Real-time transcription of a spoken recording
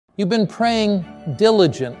You've been praying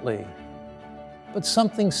diligently, but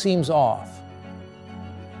something seems off.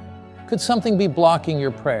 Could something be blocking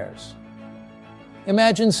your prayers?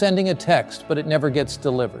 Imagine sending a text, but it never gets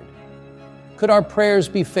delivered. Could our prayers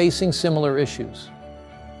be facing similar issues?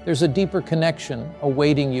 There's a deeper connection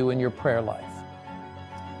awaiting you in your prayer life.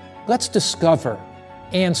 Let's discover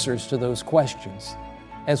answers to those questions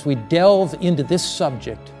as we delve into this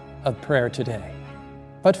subject of prayer today.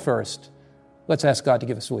 But first, let's ask God to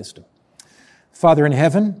give us wisdom. Father in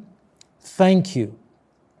heaven, thank you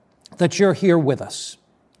that you're here with us.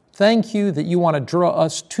 Thank you that you want to draw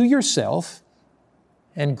us to yourself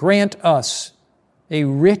and grant us a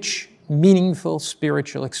rich, meaningful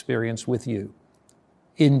spiritual experience with you.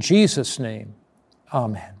 In Jesus' name,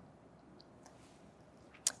 amen.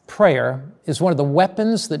 Prayer is one of the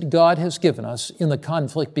weapons that God has given us in the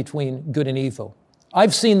conflict between good and evil.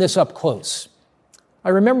 I've seen this up close. I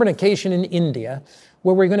remember an occasion in India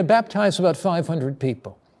where we were going to baptize about 500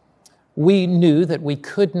 people. We knew that we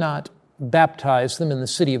could not baptize them in the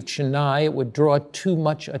city of Chennai. It would draw too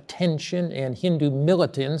much attention, and Hindu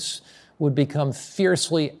militants would become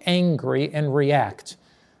fiercely angry and react.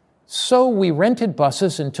 So we rented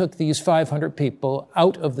buses and took these 500 people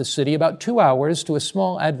out of the city about 2 hours to a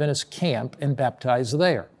small Adventist camp and baptized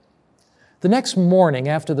there. The next morning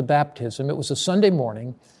after the baptism, it was a Sunday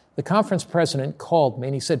morning, the conference president called me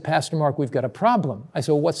and he said, "Pastor Mark, we've got a problem." I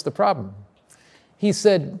said, "Well, what's the problem?" He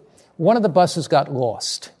said, "One of the buses got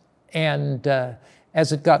lost. And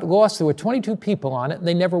as it got lost, there were 22 people on it and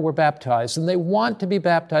they never were baptized. And they want to be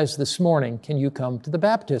baptized this morning. Can you come to the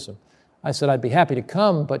baptism?" I said, "I'd be happy to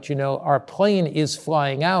come, but our plane is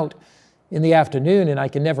flying out in the afternoon and I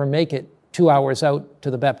can never make it 2 hours out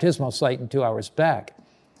to the baptismal site and 2 hours back."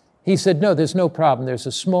 He said, "No, there's no problem.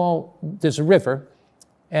 There's a river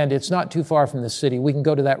and it's not too far from the city. We can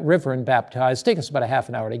go to that river and baptize. Take us about a half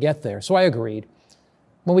an hour to get there." So I agreed.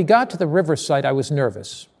 When we got to the river site, I was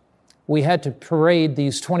nervous. We had to parade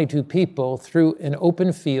these 22 people through an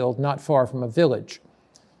open field not far from a village.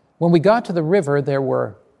 When we got to the river, there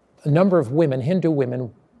were a number of women, Hindu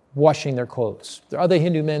women, washing their clothes. There were other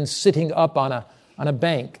Hindu men sitting up on a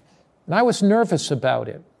bank. And I was nervous about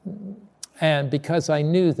it. And because I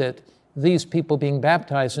knew that these people being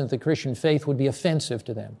baptized into the Christian faith would be offensive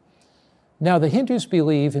to them. Now, the Hindus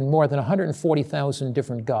believe in more than 140,000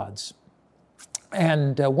 different gods.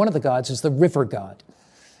 And one of the gods is the river god.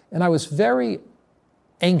 And I was very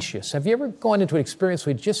anxious. Have you ever gone into an experience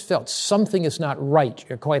where you just felt something is not right?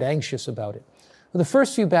 You're quite anxious about it. Well, the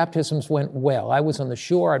first few baptisms went well. I was on the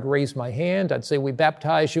shore. I'd raise my hand. I'd say, "We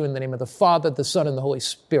baptize you in the name of the Father, the Son, and the Holy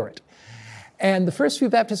Spirit." And the first few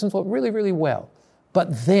baptisms went really, really well.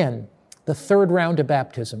 But then the third round of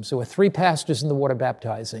baptisms, there were 3 pastors in the water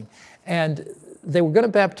baptizing. And they were going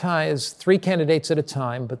to baptize 3 candidates at a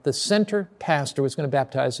time, but the center pastor was going to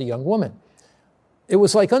baptize a young woman. It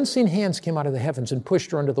was like unseen hands came out of the heavens and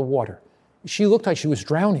pushed her under the water. She looked like she was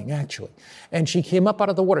drowning, actually. And she came up out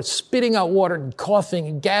of the water, spitting out water and coughing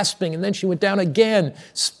and gasping. And then she went down again,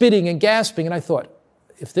 spitting and gasping. And I thought,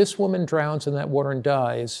 if this woman drowns in that water and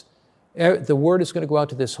dies, the word is going to go out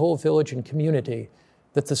to this whole village and community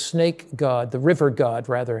that the snake god, the river god,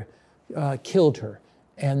 rather, killed her.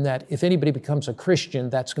 And that if anybody becomes a Christian,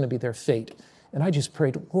 that's going to be their fate. And I just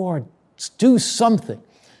prayed, "Lord, do something."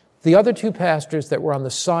 The other 2 pastors that were on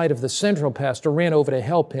the side of the central pastor ran over to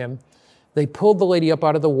help him. They pulled the lady up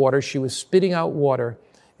out of the water. She was spitting out water,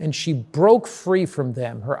 and she broke free from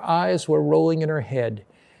them. Her eyes were rolling in her head.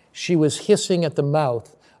 She was hissing at the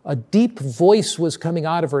mouth. A deep voice was coming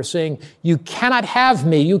out of her saying, "You cannot have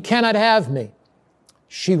me. You cannot have me."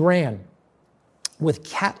 She ran with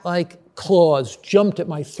cat-like claws, jumped at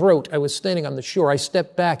my throat. I was standing on the shore. I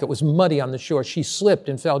stepped back. It was muddy on the shore. She slipped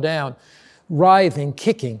and fell down, writhing,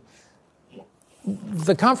 kicking.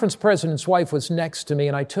 The conference president's wife was next to me,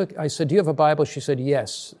 and I said, "Do you have a Bible?" She said,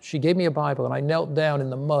 "Yes." She gave me a Bible, and I knelt down in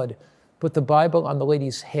the mud, put the Bible on the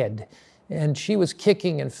lady's head, and she was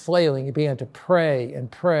kicking and flailing. He began to pray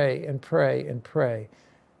and pray and pray and pray.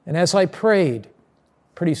 And as I prayed,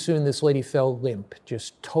 pretty soon this lady fell limp,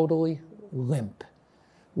 just totally limp.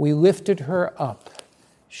 We lifted her up.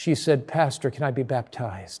 She said, "Pastor, can I be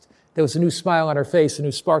baptized?" There was a new smile on her face, a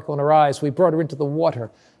new sparkle in her eyes. We brought her into the water,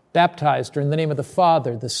 baptized her in the name of the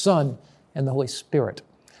Father, the Son, and the Holy Spirit.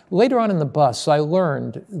 Later on in the bus, I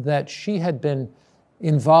learned that she had been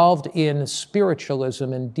involved in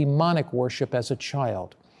spiritualism and demonic worship as a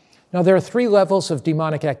child. Now, there are 3 levels of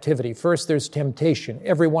demonic activity. First, there's temptation.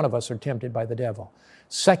 Every one of us are tempted by the devil.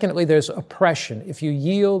 Secondly, there's oppression. If you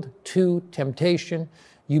yield to temptation,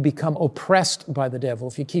 you become oppressed by the devil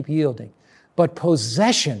if you keep yielding. But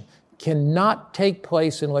possession, cannot take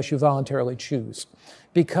place unless you voluntarily choose.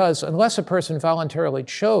 Because unless a person voluntarily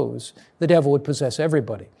chose, the devil would possess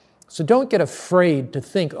everybody. So don't get afraid to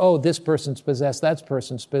think, oh, this person's possessed, that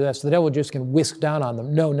person's possessed. The devil just can whisk down on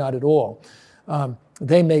them. No, not at all.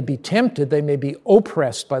 They may be tempted, they may be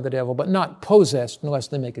oppressed by the devil, but not possessed unless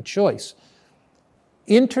they make a choice.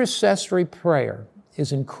 Intercessory prayer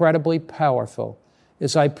is incredibly powerful.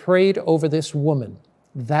 As I prayed over this woman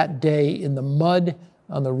that day in the mud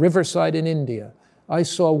on the riverside in India, I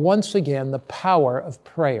saw once again the power of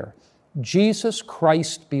prayer. Jesus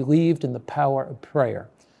Christ believed in the power of prayer.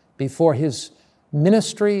 Before his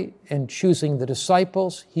ministry and choosing the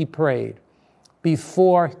disciples, he prayed.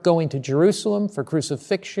 Before going to Jerusalem for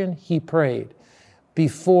crucifixion, he prayed.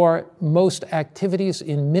 Before most activities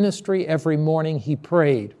in ministry every morning, he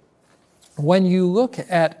prayed. When you look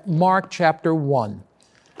at Mark chapter 1,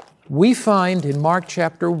 we find in Mark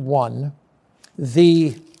chapter 1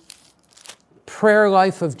 the prayer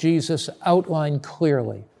life of Jesus outlined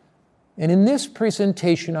clearly. And in this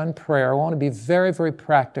presentation on prayer, I want to be very, very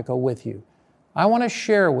practical with you. I want to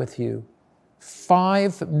share with you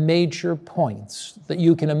 5 major points that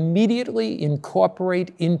you can immediately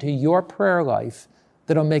incorporate into your prayer life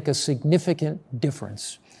that'll make a significant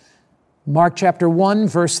difference. Mark chapter 1,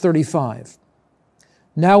 verse 35.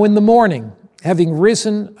 Now in the morning, having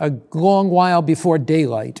risen a long while before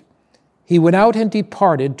daylight, he went out and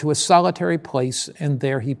departed to a solitary place, and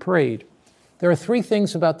there he prayed. There are 3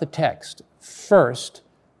 things about the text. First,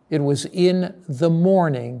 it was in the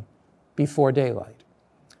morning before daylight.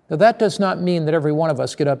 Now that does not mean that every one of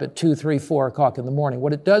us get up at 2, 3, 4 o'clock in the morning.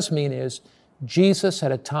 What it does mean is Jesus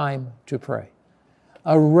had a time to pray,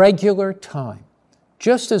 a regular time,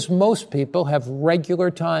 just as most people have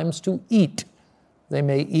regular times to eat. They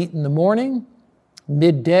may eat in the morning,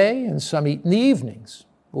 midday, and some eat in the evenings.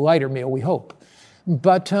 A lighter meal, we hope.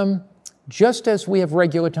 But just as we have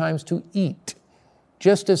regular times to eat,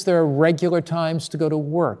 just as there are regular times to go to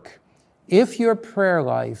work, if your prayer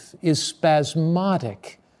life is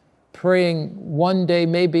spasmodic, praying one day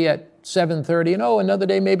maybe at 7:30, and another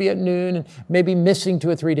day maybe at noon, and maybe missing 2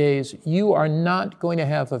 or 3 days, you are not going to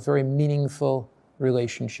have a very meaningful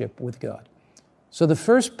relationship with God. So the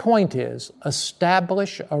first point is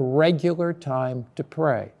establish a regular time to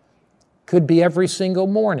pray. Could be every single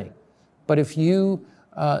morning, but if you,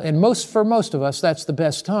 for most of us, that's the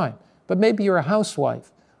best time. But maybe you're a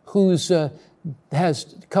housewife who's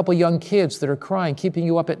has a couple young kids that are crying, keeping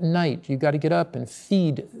you up at night. You've got to get up and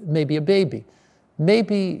feed maybe a baby.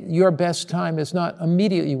 Maybe your best time is not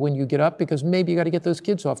immediately when you get up, because maybe you got to get those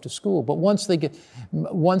kids off to school. But once they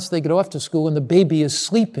get off to school and the baby is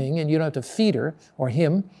sleeping and you don't have to feed her or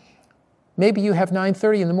him, maybe you have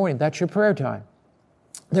 9:30 in the morning. That's your prayer time.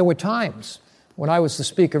 There were times when I was the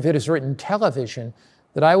speaker of It Is Written television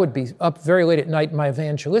that I would be up very late at night in my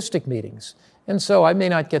evangelistic meetings. And so I may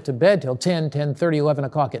not get to bed till 10, 10:30, 11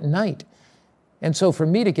 o'clock at night. And so for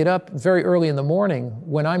me to get up very early in the morning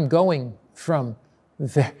when I'm going from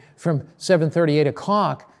 7:30, 8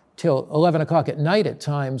 o'clock till 11 o'clock at night at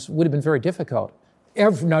times would have been very difficult.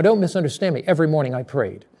 Now don't misunderstand me. Every morning I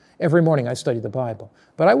prayed. Every morning I studied the Bible.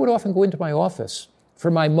 But I would often go into my office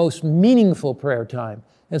for my most meaningful prayer time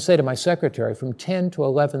and say to my secretary, from 10 to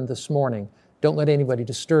 11 this morning, don't let anybody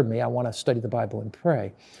disturb me. I want to study the Bible and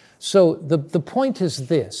pray. So the point is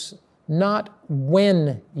this, not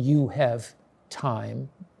when you have time,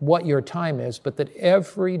 what your time is, but that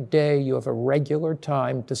every day you have a regular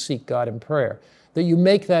time to seek God in prayer, that you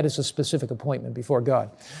make that as a specific appointment before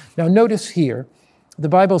God. Now notice here, the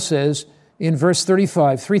Bible says in verse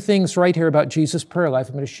 35, 3 things right here about Jesus' prayer life.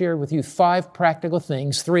 I'm going to share with you 5 practical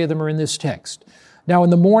things. 3 of them are in this text. Now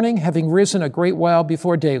in the morning, having risen a great while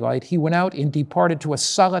before daylight, he went out and departed to a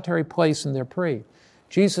solitary place and there prayed.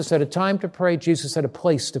 Jesus had a time to pray. Jesus had a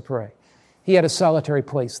place to pray. He had a solitary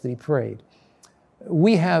place that he prayed.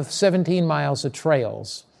 We have 17 miles of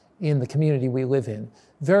trails in the community we live in.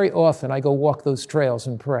 Very often I go walk those trails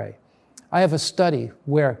and pray. I have a study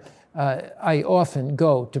where I often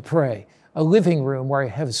go to pray. A living room where I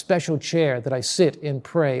have a special chair that I sit and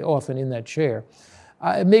pray often in that chair.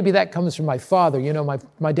 Maybe that comes from my father. You know,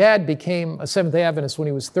 my dad became a Seventh-day Adventist when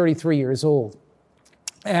he was 33 years old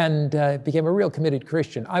and became a real committed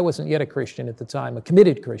Christian. I wasn't yet a Christian at the time, a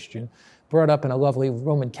committed Christian, brought up in a lovely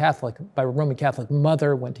by a Roman Catholic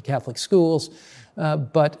mother, went to Catholic schools.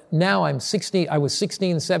 But now I'm 16, I was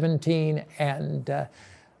 16, 17, and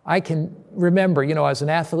I can remember, you know, as an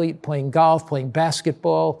athlete playing golf, playing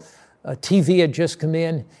basketball, TV had just come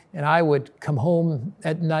in, and I would come home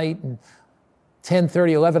at night and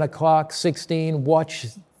 10:30, 11 o'clock, 16, watch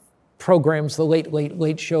programs, the Late, Late,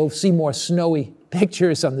 Late Show, see more snowy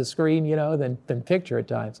pictures on the screen, than picture at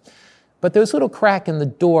times. But there was a little crack in the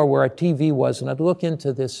door where our TV was, and I'd look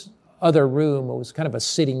into this other room. It was kind of a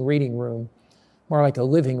sitting reading room, more like a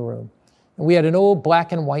living room. And we had an old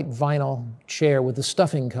black and white vinyl chair with the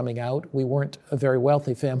stuffing coming out. We weren't a very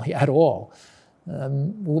wealthy family at all.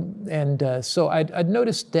 So I'd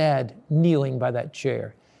noticed Dad kneeling by that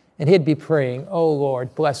chair, and he'd be praying, "Oh,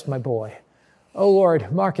 Lord, bless my boy. Oh,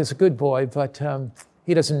 Lord, Mark is a good boy, but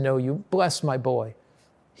he doesn't know you. Bless my boy."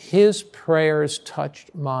 His prayers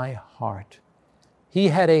touched my heart. He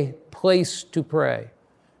had a place to pray.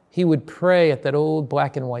 He would pray at that old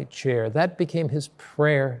black and white chair. That became his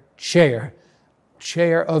prayer chair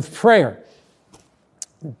of prayer.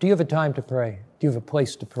 Do you have a time to pray? Do you have a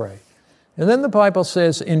place to pray? And then the Bible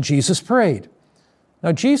says, and Jesus prayed.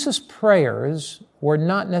 Now, Jesus' prayers were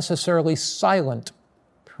not necessarily silent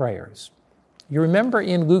prayers. You remember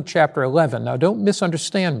in Luke chapter 11, now don't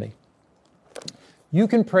misunderstand me. You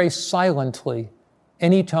can pray silently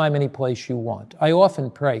anytime, any place you want. I often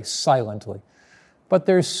pray silently. But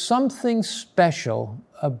there's something special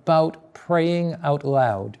about praying out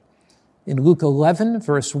loud. In Luke 11,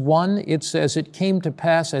 verse 1, it says, "It came to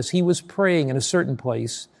pass as he was praying in a certain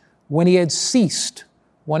place, when he had ceased,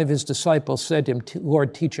 one of his disciples said to him,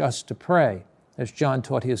 'Lord, teach us to pray,' as John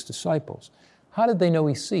taught his disciples." How did they know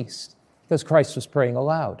he ceased? Because Christ was praying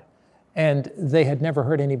aloud. And they had never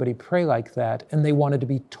heard anybody pray like that, and they wanted to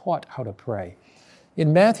be taught how to pray.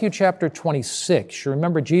 In Matthew chapter 26, you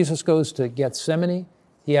remember Jesus goes to Gethsemane.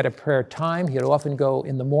 He had a prayer time. He'd often go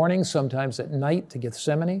in the morning, sometimes at night to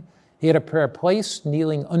Gethsemane. He had a prayer place,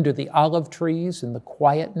 kneeling under the olive trees in the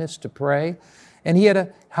quietness to pray. And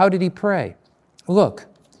how did he pray? Look,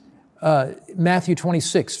 Matthew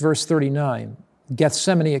 26, verse 39,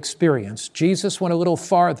 Gethsemane experience. Jesus went a little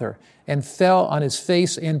farther and fell on his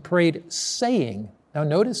face and prayed, saying, now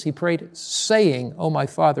notice he prayed, saying, "Oh, my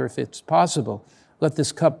Father, if it's possible, let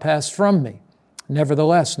this cup pass from me.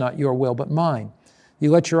 Nevertheless, not your will, but mine."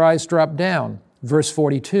 You let your eyes drop down. Verse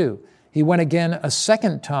 42, he went again a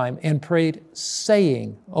second time and prayed,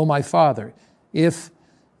 saying, "Oh, my Father, if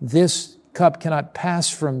this cup cannot pass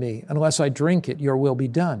from me unless I drink it, your will be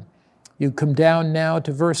done." You come down now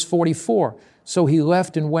to verse 44. So he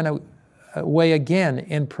left and went away again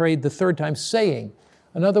and prayed the third time, saying.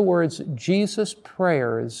 In other words, Jesus'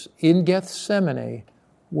 prayers in Gethsemane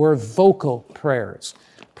were vocal prayers.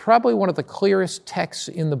 Probably one of the clearest texts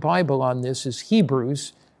in the Bible on this is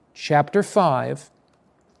Hebrews chapter 5.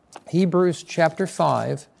 Hebrews chapter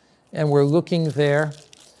 5, and we're looking there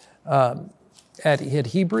at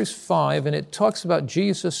Hebrews 5, and it talks about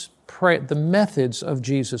Jesus' prayer, the methods of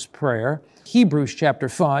Jesus' prayer. Hebrews chapter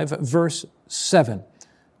 5, verse 7,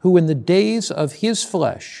 who in the days of his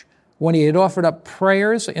flesh, when he had offered up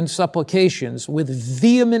prayers and supplications with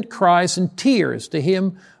vehement cries and tears to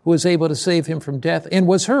him who was able to save him from death, and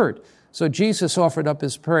was heard. So Jesus offered up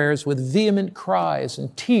his prayers with vehement cries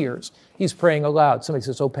and tears. He's praying aloud. Somebody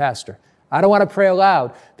says, "Oh, Pastor, I don't want to pray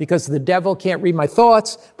aloud because the devil can't read my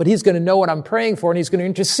thoughts, but he's going to know what I'm praying for, and he's going to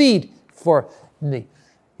intercede for me.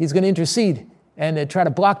 He's going to intercede and try to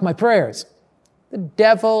block my prayers." The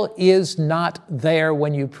devil is not there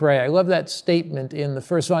when you pray. I love that statement in the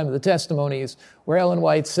first volume of the Testimonies where Ellen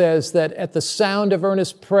White says that at the sound of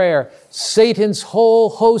earnest prayer, Satan's whole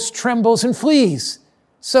host trembles and flees.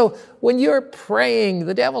 So when you're praying,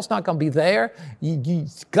 the devil's not going to be there.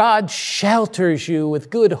 God shelters you with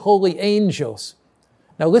good holy angels.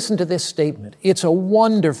 Now listen to this statement. It's a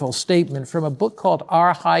wonderful statement from a book called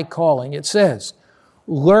Our High Calling. It says,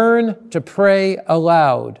 "Learn to pray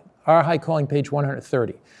aloud." Our High Calling, page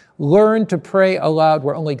 130. Learn to pray aloud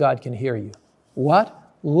where only God can hear you. What?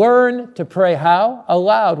 Learn to pray how?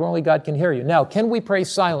 Aloud where only God can hear you. Now, can we pray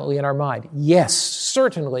silently in our mind? Yes,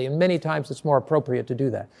 certainly, and many times it's more appropriate to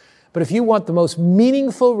do that. But if you want the most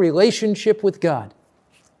meaningful relationship with God,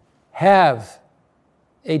 have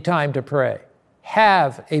a time to pray.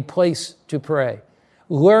 Have a place to pray.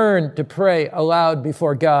 Learn to pray aloud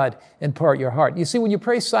before God and pour out your heart. You see, when you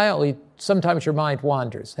pray silently, sometimes your mind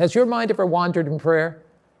wanders. Has your mind ever wandered in prayer?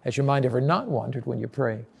 Has your mind ever not wandered when you're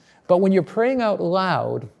praying? But when you're praying out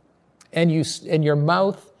loud and your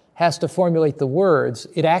mouth has to formulate the words,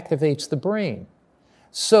 it activates the brain.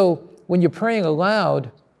 So when you're praying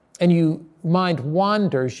aloud and your mind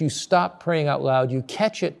wanders, you stop praying out loud, you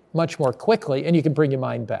catch it much more quickly, and you can bring your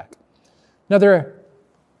mind back. Now, there are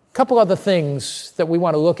a couple other things that we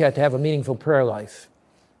want to look at to have a meaningful prayer life.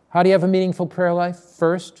 How do you have a meaningful prayer life?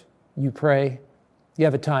 First, you pray. You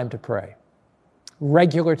have a time to pray.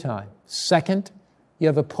 Regular time. Second, You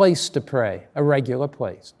have a place to pray, a regular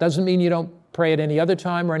place. Doesn't mean you don't pray at any other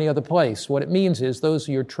time or any other place. What it means is those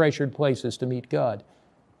are your treasured places to meet God.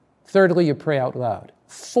 Thirdly, you pray out loud.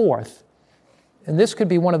 Fourth, and this could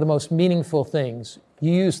be one of the most meaningful things,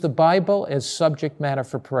 you use the Bible as subject matter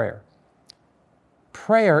for prayer.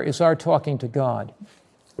 Prayer is our talking to God.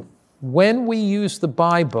 When we use the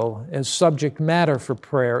Bible as subject matter for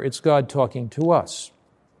prayer, it's God talking to us.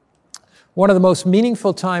 One of the most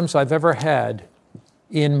meaningful times I've ever had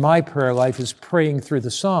in my prayer life is praying through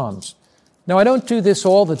the Psalms. Now, I don't do this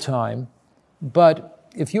all the time, but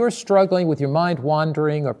if you're struggling with your mind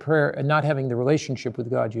wandering or prayer and not having the relationship with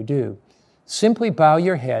God you do, simply bow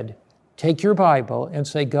your head, take your Bible, and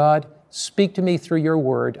say, God, speak to me through your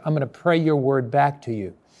word. I'm going to pray your word back to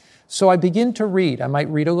you. So I begin to read. I might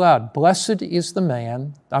read aloud. Blessed is the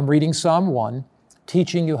man, I'm reading Psalm 1,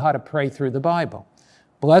 teaching you how to pray through the Bible.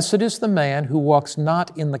 Blessed is the man who walks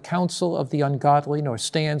not in the counsel of the ungodly, nor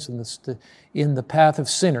stands in the path of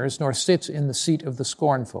sinners, nor sits in the seat of the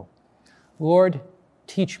scornful. Lord,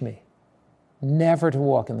 teach me never to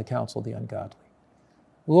walk in the counsel of the ungodly.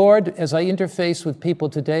 Lord, as I interface with people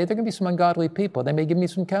today, there are going to be some ungodly people. They may give me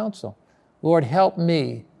some counsel. Lord, help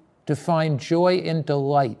me to find joy and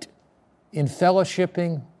delight in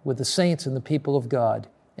fellowshipping with the saints and the people of God.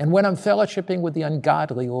 And when I'm fellowshipping with the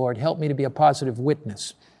ungodly, Lord, help me to be a positive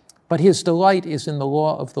witness. But his delight is in the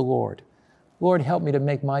law of the Lord. Lord, help me to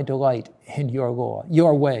make my delight in your law,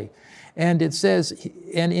 your way. And it says,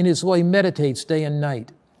 and in his law he meditates day and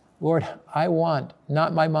night. Lord, I want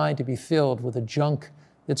not my mind to be filled with the junk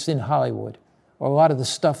that's in Hollywood or a lot of the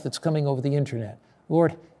stuff that's coming over the internet.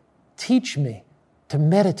 Lord, teach me to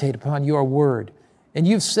meditate upon your word. And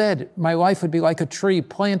you've said my life would be like a tree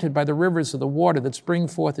planted by the rivers of the water that spring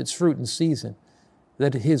forth its fruit in season,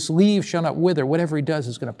 that his leaves shall not wither. Whatever he does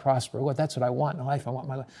is going to prosper. Lord, that's what I want in life. I want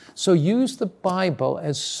my life. So use the Bible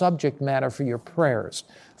as subject matter for your prayers.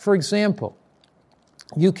 For example,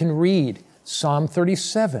 you can read Psalm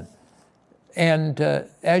 37. And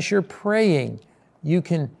as you're praying, you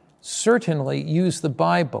can certainly use the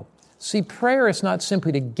Bible. See, prayer is not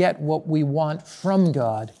simply to get what we want from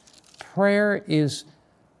God. Prayer is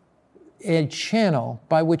a channel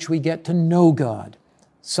by which we get to know God.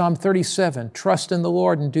 Psalm 37, trust in the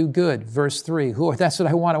Lord and do good. Verse 3, Lord, that's what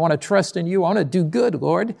I want. I want to trust in you. I want to do good,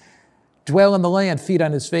 Lord. Dwell in the land, feed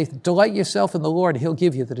on his faith. Delight yourself in the Lord, he'll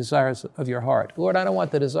give you the desires of your heart. Lord, I don't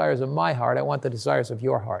want the desires of my heart. I want the desires of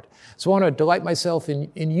your heart. So I want to delight myself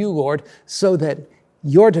in you, Lord, so that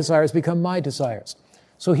your desires become my desires.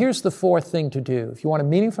 So here's the fourth thing to do. If you want a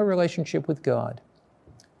meaningful relationship with God,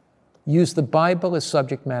 use the Bible as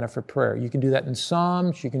subject matter for prayer. You can do that in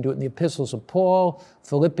Psalms. You can do it in the epistles of Paul,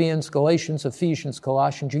 Philippians, Galatians, Ephesians,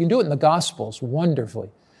 Colossians. You can do it in the Gospels wonderfully,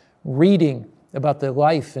 reading about the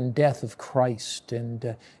life and death of Christ.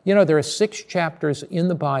 And, there are 6 chapters in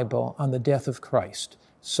the Bible on the death of Christ.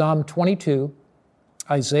 Psalm 22,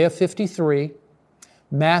 Isaiah 53,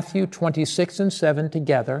 Matthew 26 and 7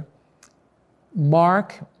 together,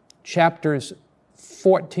 Mark chapters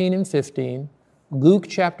 14 and 15, Luke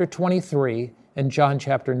chapter 23, and John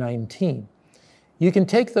chapter 19. You can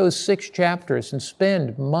take those 6 chapters and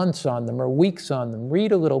spend months on them or weeks on them,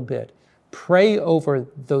 read a little bit, pray over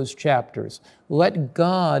those chapters. Let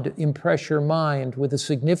God impress your mind with the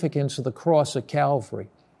significance of the cross at Calvary.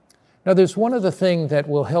 Now, there's one other thing that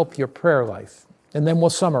will help your prayer life, and then we'll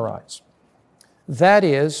summarize. That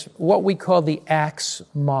is what we call the ACTS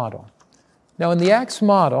model. Now, in the ACTS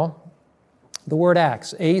model, the word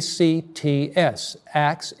ACTS, A-C-T-S,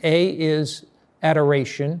 ACTS, A is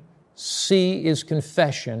adoration, C is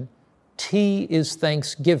confession, T is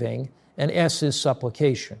thanksgiving, and S is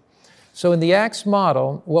supplication. So in the ACTS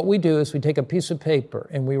model, what we do is we take a piece of paper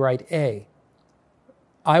and we write A.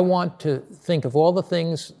 I want to think of all the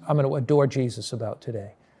things I'm going to adore Jesus about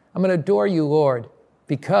today. I'm going to adore you, Lord,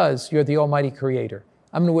 because you're the Almighty Creator.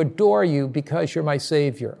 I'm going to adore you because you're my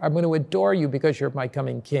Savior. I'm going to adore you because you're my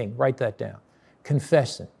coming King. Write that down.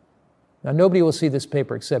 Confession. Now, nobody will see this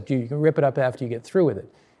paper except you. You can rip it up after you get through with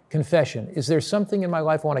it. Confession. Is there something in my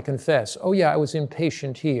life I want to confess? Oh, yeah, I was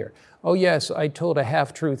impatient here. Oh, yes, I told a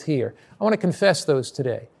half-truth here. I want to confess those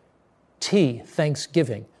today. T,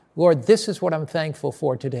 thanksgiving. Lord, this is what I'm thankful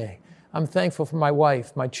for today. I'm thankful for my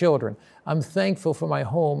wife, my children. I'm thankful for my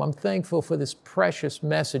home. I'm thankful for this precious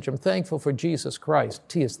message. I'm thankful for Jesus Christ.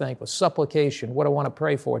 T is thankful. Supplication, what I want to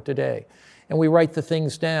pray for today. And we write the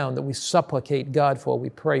things down that we supplicate God for, we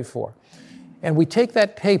pray for. And we take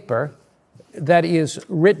that paper that is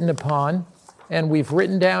written upon, and we've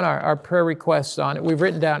written down our prayer requests on it. We've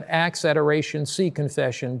written down ACTS, adoration, C,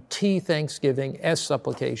 confession, T, thanksgiving, S,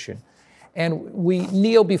 supplication. and we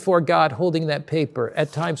kneel before God holding that paper,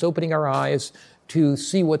 at times opening our eyes to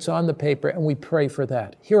see what's on the paper, and we pray for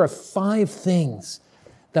that. Here are 5 things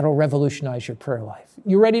that'll revolutionize your prayer life.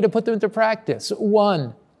 You ready to put them into practice?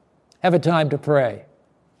 1, have a time to pray.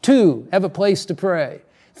 2, have a place to pray.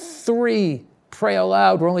 3, pray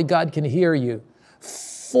aloud where only God can hear you.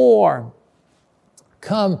 4,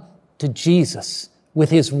 come to Jesus with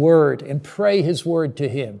His Word and pray His Word to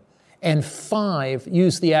Him. And 5,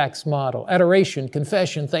 use the Acts model: adoration,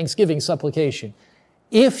 confession, thanksgiving, supplication.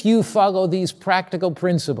 If you follow these practical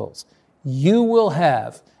principles, you will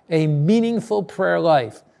have a meaningful prayer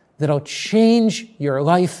life that'll change your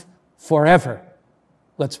life forever.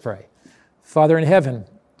 Let's pray. Father in heaven,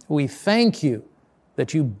 we thank you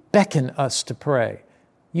that you beckon us to pray.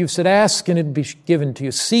 You've said, ask and it'll be given to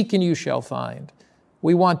you. Seek and you shall find.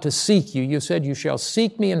 We want to seek you. You said, you shall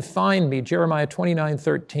seek me and find me. Jeremiah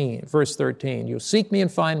 29:13, verse 13. You'll seek me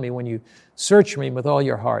and find me when you search me with all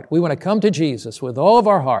your heart. We want to come to Jesus with all of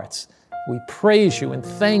our hearts. We praise you and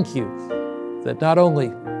thank you that not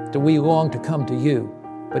only do we long to come to you,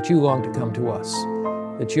 but you long to come to us.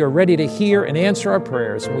 That you're ready to hear and answer our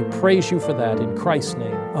prayers, and we praise you for that in Christ's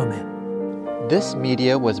name. Amen. This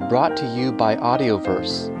media was brought to you by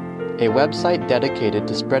Audioverse, a website dedicated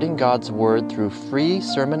to spreading God's Word through free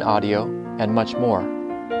sermon audio and much more.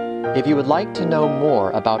 If you would like to know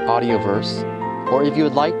more about Audioverse, or if you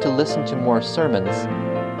would like to listen to more sermons,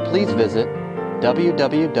 please visit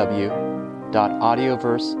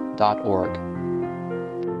www.audioverse.org.